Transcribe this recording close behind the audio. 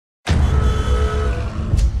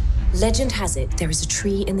Legend has it there is a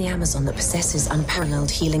tree in the Amazon that possesses unparalleled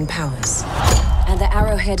healing powers. And the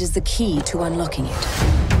arrowhead is the key to unlocking it.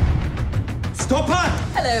 Stop her!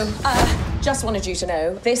 Hello. Just wanted you to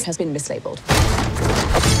know, this has been mislabeled.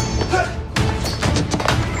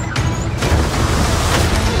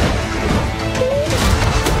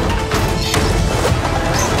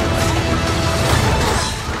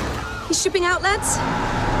 He's shipping out, lads?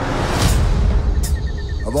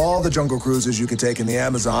 Of all the jungle cruises you could take in the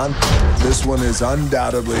Amazon, this one is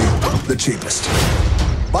undoubtedly the cheapest.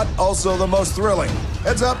 But also the most thrilling.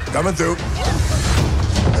 Heads up, coming through.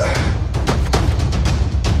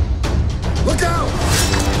 Look out!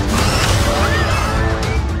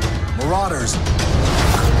 Marauders.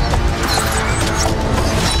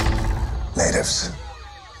 Natives.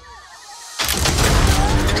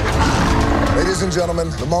 Ladies and gentlemen,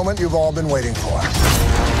 the moment you've all been waiting for.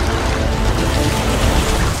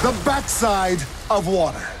 The backside of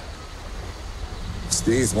water. It's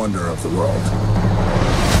the eighth wonder of the world.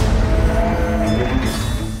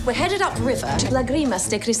 We're headed upriver to Lagrimas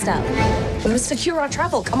de Cristal. We must secure our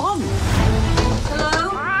travel. Come on. Hello?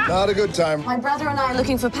 Not a good time. My brother and I are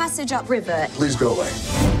looking for passage upriver. Please go away.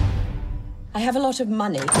 I have a lot of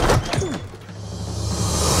money.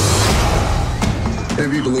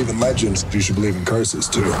 If you believe in legends, you should believe in curses,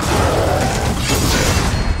 too.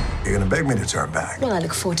 You're gonna beg me to turn back. Well, I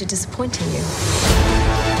look forward to disappointing you.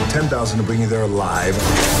 10,000 to bring you there alive.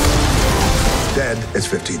 Dead, it's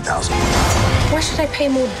 15,000. Why should I pay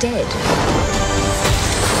more dead?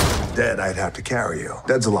 Dead, I'd have to carry you.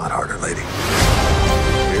 Dead's a lot harder, lady.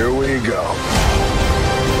 Here we go.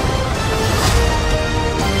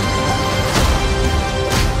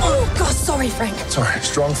 Oh, God, sorry, Frank. Sorry,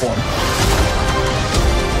 strong form.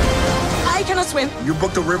 I cannot swim. You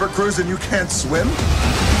booked a river cruise and you can't swim?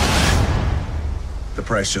 The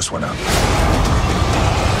price just went up.